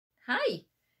Hi,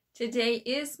 today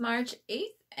is March 8th,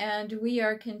 and we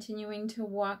are continuing to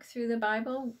walk through the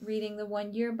Bible, reading the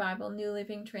One-Year Bible, New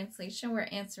Living Translation. We're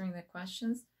answering the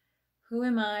questions, who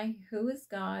am I, who is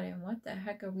God, and what the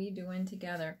heck are we doing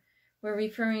together? We're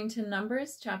referring to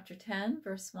Numbers chapter 10,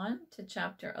 verse 1 to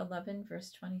chapter 11,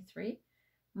 verse 23,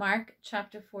 Mark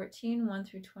chapter 14, 1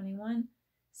 through 21,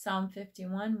 Psalm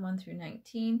 51, 1 through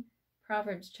 19,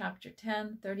 Proverbs chapter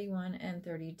 10, 31 and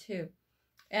 32.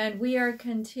 And we are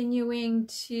continuing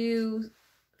to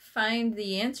find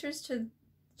the answers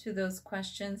to those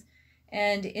questions.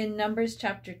 And in Numbers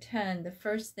chapter 10, the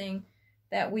first thing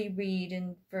that we read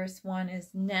in verse 1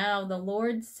 is, "Now the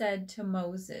Lord said to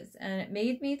Moses," and it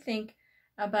made me think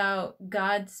about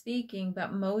God speaking,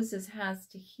 but Moses has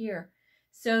to hear.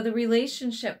 So the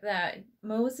relationship that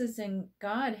Moses and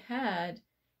God had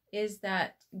is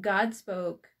that God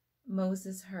spoke,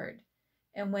 Moses heard.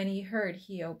 And when he heard,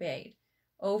 he obeyed.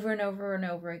 Over and over and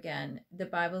over again, the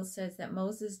Bible says that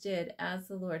Moses did as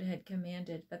the Lord had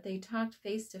commanded, but they talked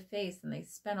face to face and they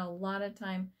spent a lot of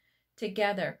time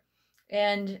together.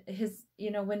 And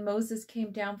when Moses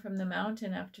came down from the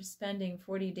mountain after spending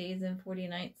 40 days and 40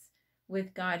 nights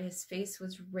with God, his face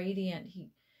was radiant.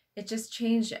 It just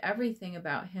changed everything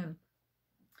about him.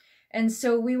 And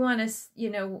so we want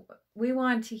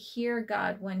to hear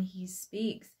God when he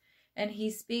speaks. And he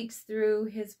speaks through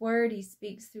his word. He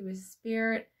speaks through his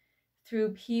spirit,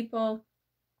 through people,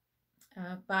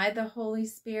 by the Holy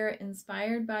Spirit,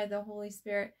 inspired by the Holy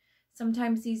Spirit.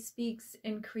 Sometimes he speaks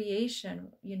in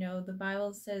creation. The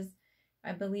Bible says,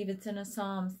 I believe it's in a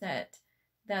Psalms, that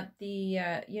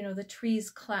the trees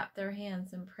clap their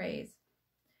hands in praise.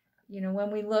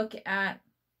 When we look at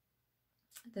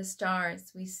the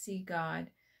stars, we see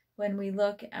God. When we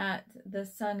look at the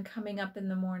sun coming up in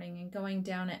the morning and going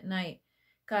down at night,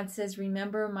 God says,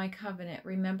 remember my covenant,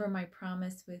 remember my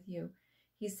promise with you.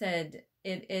 He said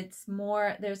there's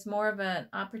more of an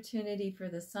opportunity for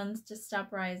the suns to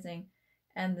stop rising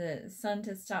and the sun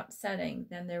to stop setting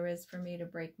than there is for me to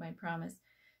break my promise.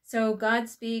 So God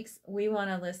speaks, we want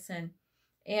to listen.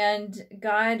 And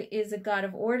God is a God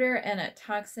of order, and it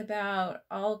talks about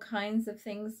all kinds of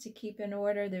things to keep in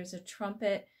order. There's a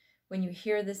trumpet. When you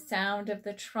hear the sound of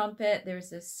the trumpet,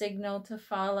 there's a signal to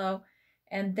follow.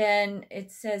 And then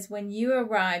it says, when you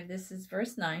arrive, this is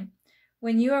verse 9,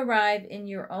 when you arrive in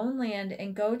your own land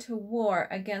and go to war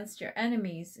against your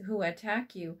enemies who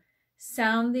attack you,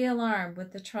 sound the alarm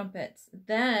with the trumpets.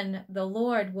 Then the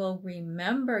Lord will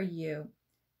remember you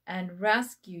and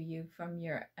rescue you from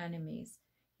your enemies.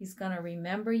 He's going to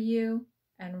remember you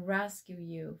and rescue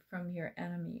you from your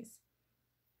enemies.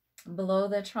 Blow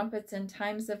the trumpets in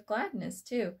times of gladness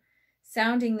too,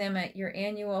 sounding them at your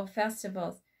annual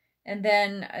festivals. And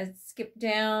then skip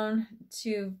down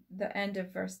to the end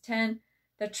of verse 10.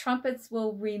 The trumpets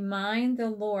will remind the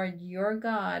Lord your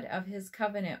God of his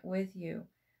covenant with you.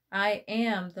 I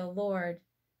am the Lord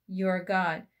your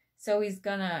God. So he's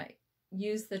going to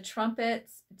use the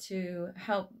trumpets to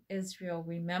help Israel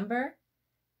remember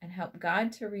and help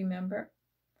God to remember.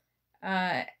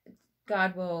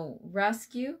 God will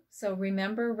rescue. So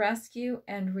remember, rescue,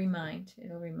 and remind.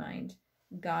 It'll remind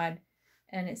God.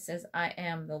 And it says, I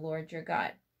am the Lord your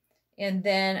God. And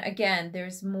then again,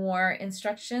 there's more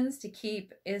instructions to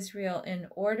keep Israel in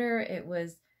order. It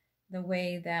was the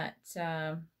way that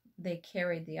they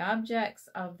carried the objects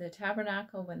of the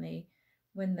tabernacle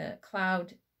when the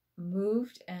cloud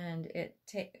moved, and it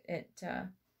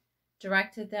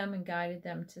directed them and guided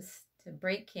them to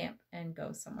break camp and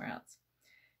go somewhere else.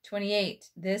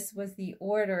 28, this was the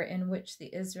order in which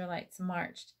the Israelites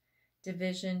marched.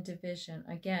 Division, division.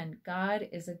 Again, God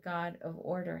is a God of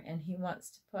order, and he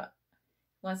wants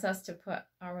us to put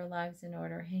our lives in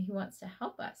order. And he wants to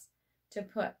help us to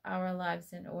put our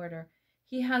lives in order.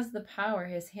 He has the power.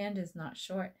 His hand is not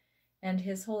short, and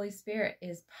his Holy Spirit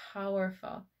is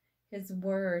powerful. His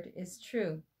word is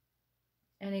true,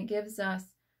 and it gives us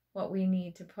what we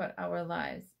need to put our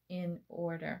lives in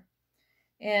order.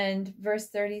 And verse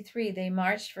 33, they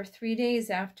marched for 3 days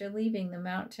after leaving the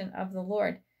mountain of the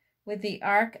Lord, with the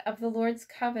ark of the Lord's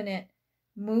covenant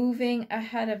moving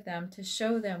ahead of them to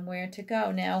show them where to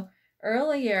go. Now,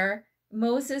 earlier,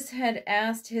 Moses had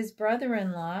asked his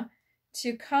brother-in-law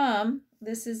to come.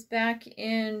 This is back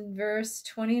in verse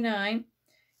 29.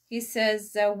 He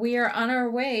says, we are on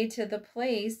our way to the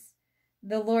place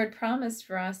the Lord promised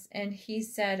for us. And he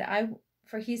said, I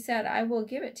will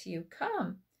give it to you.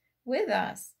 Come with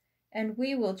us, and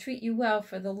we will treat you well,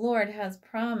 for the Lord has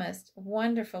promised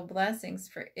wonderful blessings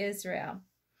for Israel.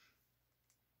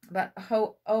 But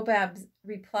Hobab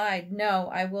replied, no,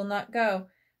 I will not go.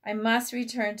 I must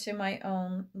return to my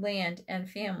own land and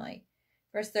family.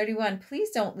 Verse 31, please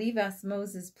don't leave us,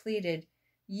 Moses pleaded.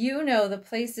 You know the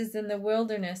places in the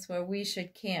wilderness where we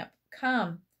should camp.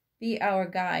 Come, be our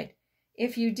guide.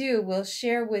 If you do, we'll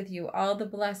share with you all the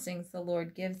blessings the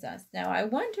Lord gives us. Now, I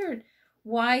wondered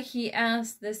why he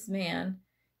asked this man,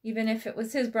 even if it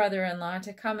was his brother-in-law,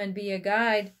 to come and be a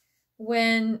guide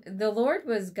when the Lord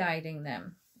was guiding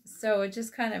them. So it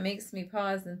just kind of makes me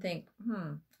pause and think,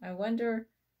 I wonder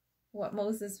what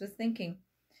Moses was thinking.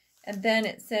 And then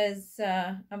it says,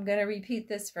 I'm going to repeat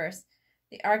this verse.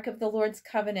 The ark of the Lord's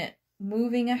covenant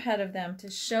moving ahead of them to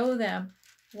show them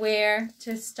where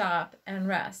to stop and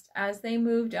rest. As they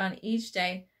moved on each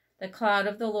day, the cloud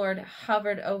of the Lord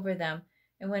hovered over them.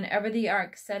 And whenever the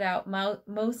ark set out,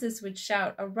 Moses would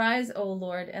shout, Arise, O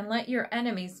Lord, and let your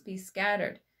enemies be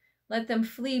scattered. Let them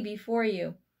flee before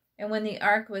you. And when the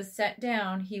ark was set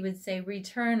down, he would say,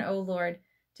 Return, O Lord,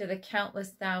 to the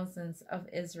countless thousands of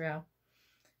Israel.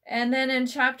 And then in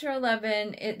chapter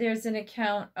 11, there's an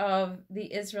account of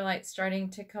the Israelites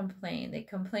starting to complain. They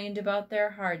complained about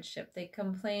their hardship. They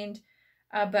complained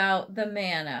about the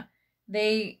manna.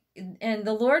 And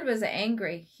the Lord was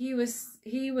angry. He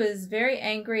was very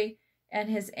angry, and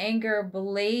his anger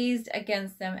blazed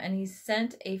against them, and he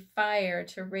sent a fire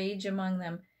to rage among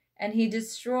them, and he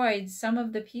destroyed some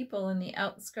of the people in the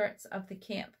outskirts of the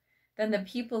camp. Then the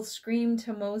people screamed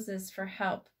to Moses for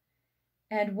help.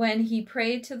 And when he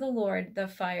prayed to the Lord, the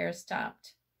fire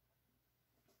stopped.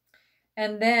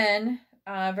 And then,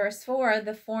 verse 4,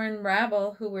 the foreign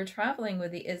rabble who were traveling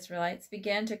with the Israelites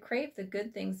began to crave the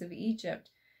good things of Egypt.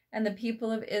 And the people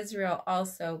of Israel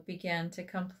also began to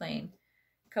complain.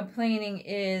 Complaining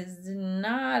is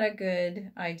not a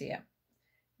good idea.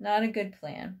 Not a good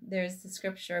plan. There's the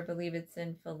scripture, I believe it's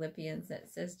in Philippians,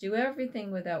 that says, do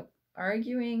everything without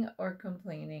arguing or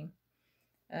complaining.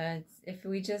 If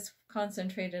we just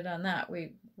concentrated on that,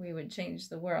 we would change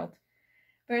the world.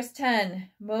 Verse 10,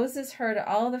 Moses heard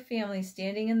all the families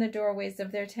standing in the doorways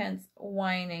of their tents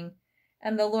whining,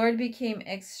 and the Lord became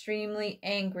extremely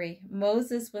angry.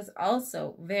 Moses was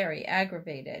also very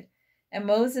aggravated. And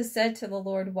Moses said to the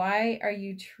Lord, Why are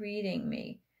you treating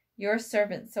me, your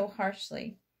servant, so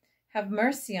harshly? Have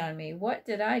mercy on me. What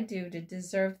did I do to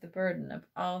deserve the burden of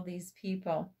all these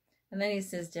people? And then he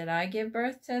says, Did I give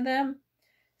birth to them?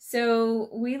 So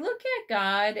we look at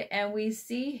God and we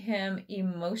see him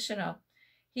emotional.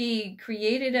 He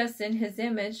created us in his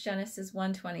image, Genesis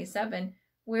 1:27.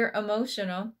 We're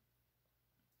emotional,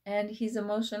 and he's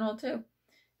emotional too.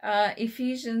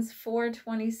 Ephesians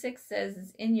 4:26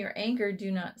 says, In your anger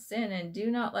do not sin, and do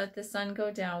not let the sun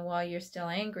go down while you're still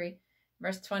angry.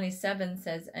 Verse 27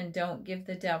 says, and don't give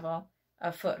the devil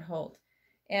a foothold.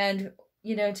 And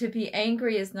to be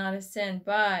angry is not a sin,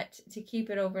 but to keep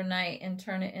it overnight and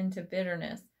turn it into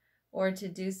bitterness, or to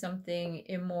do something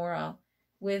immoral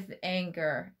with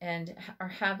anger or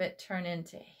have it turn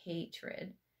into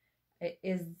hatred,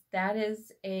 that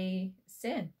is a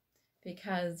sin,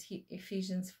 because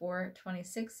Ephesians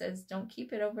 4:26 says, don't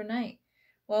keep it overnight.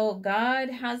 Well, God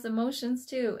has emotions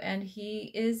too, and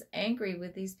he is angry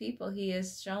with these people. He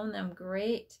has shown them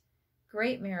great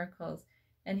miracles.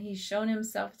 And he's shown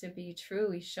himself to be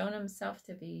true. He's shown himself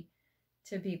to be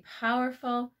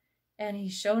powerful. And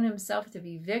he's shown himself to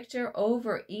be victor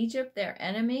over Egypt, their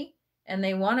enemy. And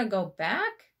they want to go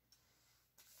back?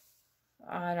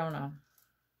 I don't know.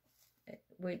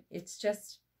 It's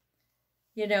just,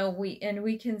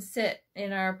 we can sit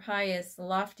in our pious,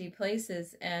 lofty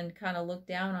places and kind of look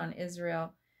down on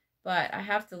Israel. But I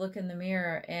have to look in the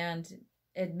mirror and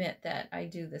admit that I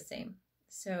do the same.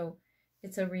 So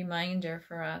it's a reminder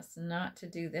for us not to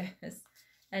do this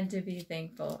and to be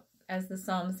thankful. As the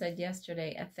psalm said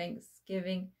yesterday, a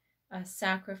thanksgiving, a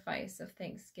sacrifice of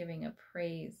thanksgiving, a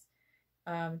praise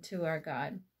to our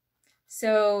God.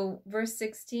 So verse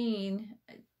 16,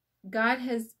 God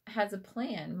has a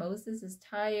plan. Moses is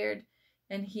tired,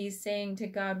 and he's saying to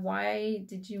God, why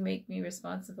did you make me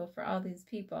responsible for all these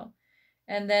people?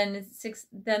 And then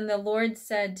the Lord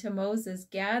said to Moses,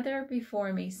 gather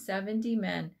before me 70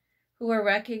 men who are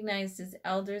recognized as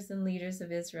elders and leaders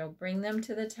of Israel. Bring them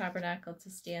to the tabernacle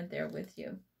to stand there with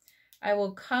you. I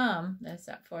will come, that's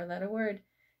that 4-letter word,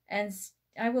 and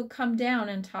I will come down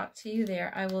and talk to you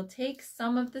there. I will take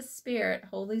some of the Spirit,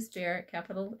 Holy Spirit,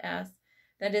 capital S,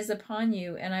 that is upon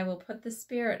you, and I will put the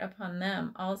Spirit upon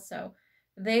them also.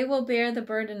 They will bear the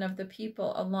burden of the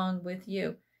people along with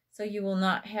you, so you will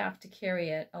not have to carry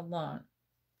it alone.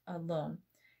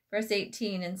 Verse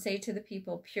 18, and say to the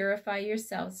people, purify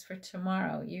yourselves, for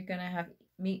tomorrow you're going to have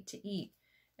meat to eat.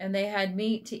 And they had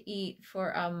meat to eat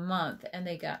for a month, and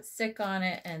they got sick on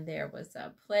it, and there was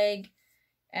a plague.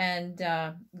 And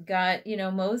God,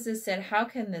 Moses said, how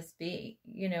can this be?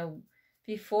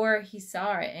 Before he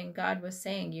saw it, and God was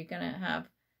saying, you're going to have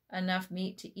enough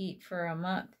meat to eat for a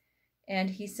month. And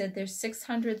he said, there's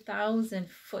 600,000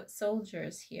 foot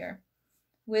soldiers here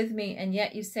with me, and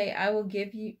yet you say, I will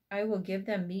give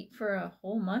them meat for a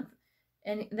whole month.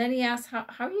 And then he asked, how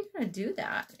are you going to do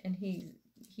that? And he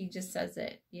just says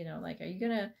it, like, are you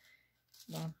going to,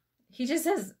 well, he just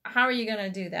says, how are you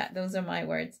going to do that? Those are my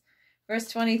words. Verse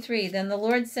 23, then the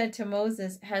Lord said to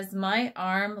Moses, has my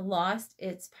arm lost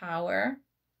its power?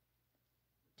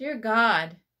 Dear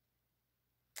God,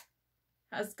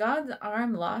 has God's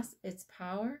arm lost its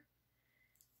power?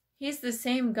 He's the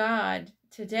same God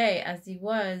today as he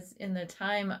was in the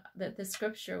time that the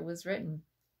scripture was written.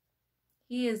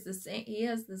 He is the same. He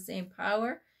has the same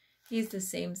power. He's the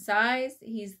same size.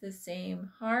 He's the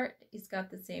same heart. He's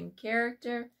got the same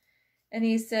character. And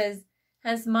he says,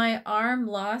 has my arm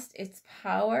lost its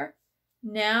power?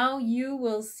 Now you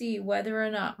will see whether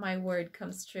or not my word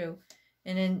comes true.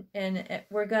 And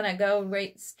we're going to go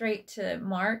right straight to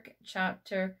Mark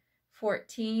chapter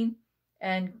 14.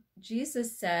 And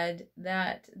Jesus said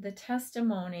that the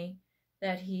testimony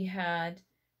that he had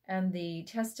and the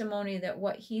testimony that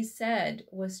what he said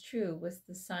was true was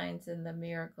the signs and the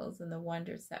miracles and the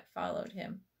wonders that followed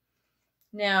him.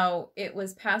 Now, it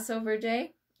was Passover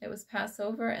day. It was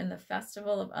Passover and the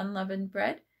festival of unleavened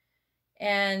bread.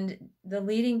 And the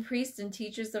leading priests and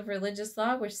teachers of religious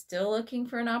law were still looking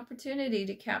for an opportunity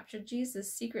to capture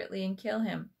Jesus secretly and kill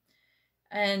him.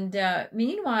 And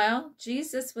meanwhile,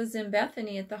 Jesus was in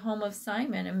Bethany at the home of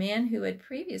Simon, a man who had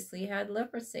previously had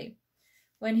leprosy.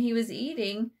 When he was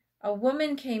eating, a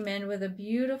woman came in with a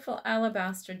beautiful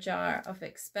alabaster jar of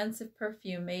expensive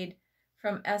perfume made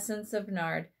from essence of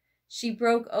nard. She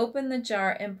broke open the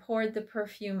jar and poured the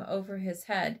perfume over his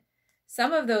head.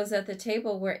 Some of those at the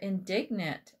table were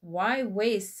indignant. Why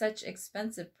waste such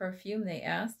expensive perfume, they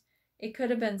asked. It could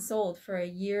have been sold for a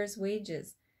year's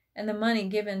wages and the money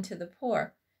given to the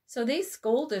poor. So they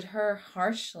scolded her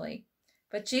harshly.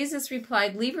 But Jesus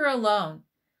replied, leave her alone.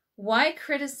 Why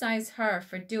criticize her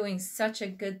for doing such a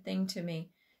good thing to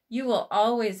me? You will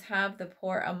always have the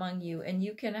poor among you, and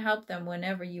you can help them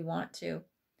whenever you want to.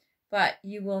 But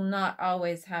you will not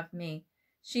always have me.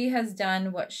 She has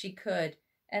done what she could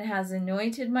and has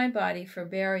anointed my body for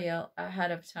burial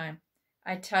ahead of time.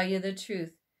 I tell you the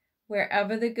truth.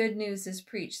 Wherever the good news is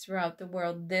preached throughout the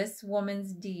world, this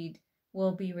woman's deed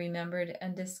will be remembered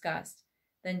and discussed.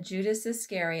 Then Judas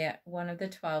Iscariot, one of the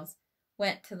 12,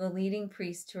 went to the leading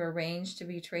priests to arrange to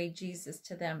betray Jesus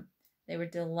to them. They were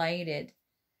delighted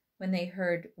when they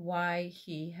heard why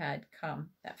he had come,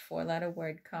 that 4-letter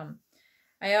word, come.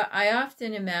 I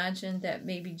often imagine that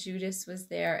maybe Judas was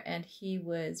there and he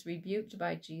was rebuked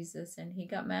by Jesus and he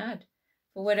got mad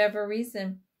for whatever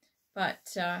reason.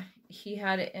 But he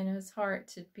had it in his heart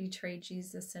to betray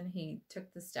Jesus, and he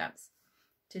took the steps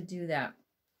to do that.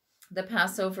 The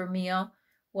Passover meal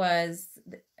was,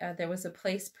 there was a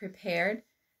place prepared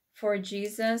for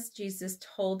Jesus. Jesus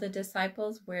told the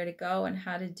disciples where to go and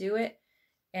how to do it.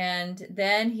 And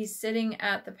then he's sitting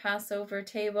at the Passover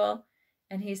table,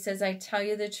 and he says, I tell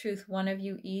you the truth, one of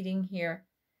you eating here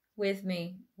with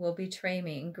me will betray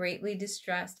me. And greatly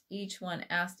distressed, each one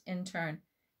asked in turn,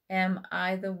 am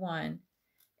I the one?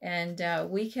 And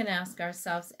we can ask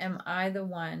ourselves, am I the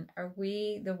one? Are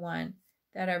we the one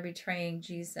that are betraying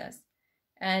Jesus?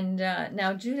 And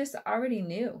now Judas already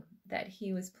knew that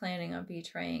he was planning on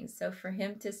betraying. So for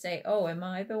him to say, oh, am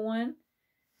I the one?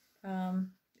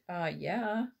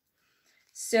 Yeah.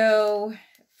 So,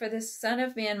 for the Son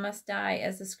of Man must die,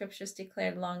 as the scriptures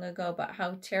declared long ago, but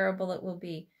how terrible it will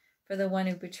be for the one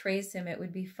who betrays him. It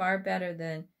would be far better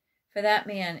than for that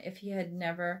man if he had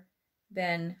never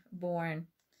been born.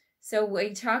 So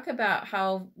we talk about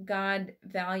how God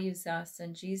values us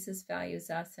and Jesus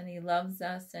values us and he loves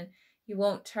us and he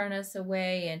won't turn us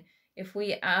away. And if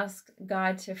we ask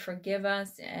God to forgive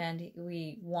us and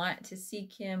we want to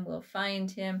seek him, we'll find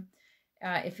him.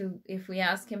 If we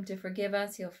ask him to forgive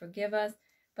us, he'll forgive us.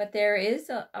 But there is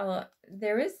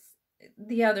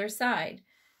the other side.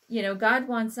 You know, God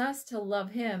wants us to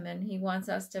love him and he wants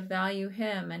us to value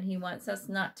him and he wants us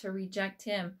not to reject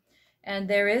him. And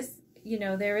there is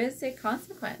a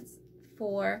consequence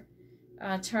for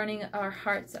turning our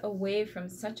hearts away from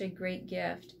such a great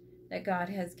gift that God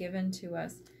has given to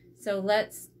us. So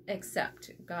let's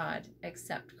accept God,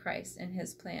 accept Christ and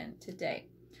his plan today.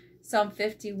 Psalm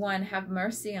 51, have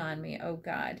mercy on me, O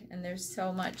God. And there's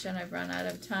so much and I've run out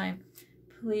of time.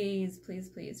 Please, please,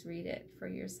 please read it for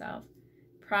yourself.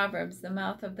 Proverbs, the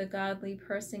mouth of the godly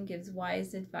person gives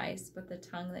wise advice, but the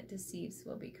tongue that deceives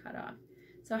will be cut off.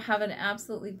 So have an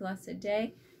absolutely blessed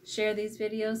day. Share these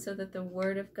videos so that the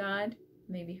Word of God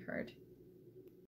may be heard.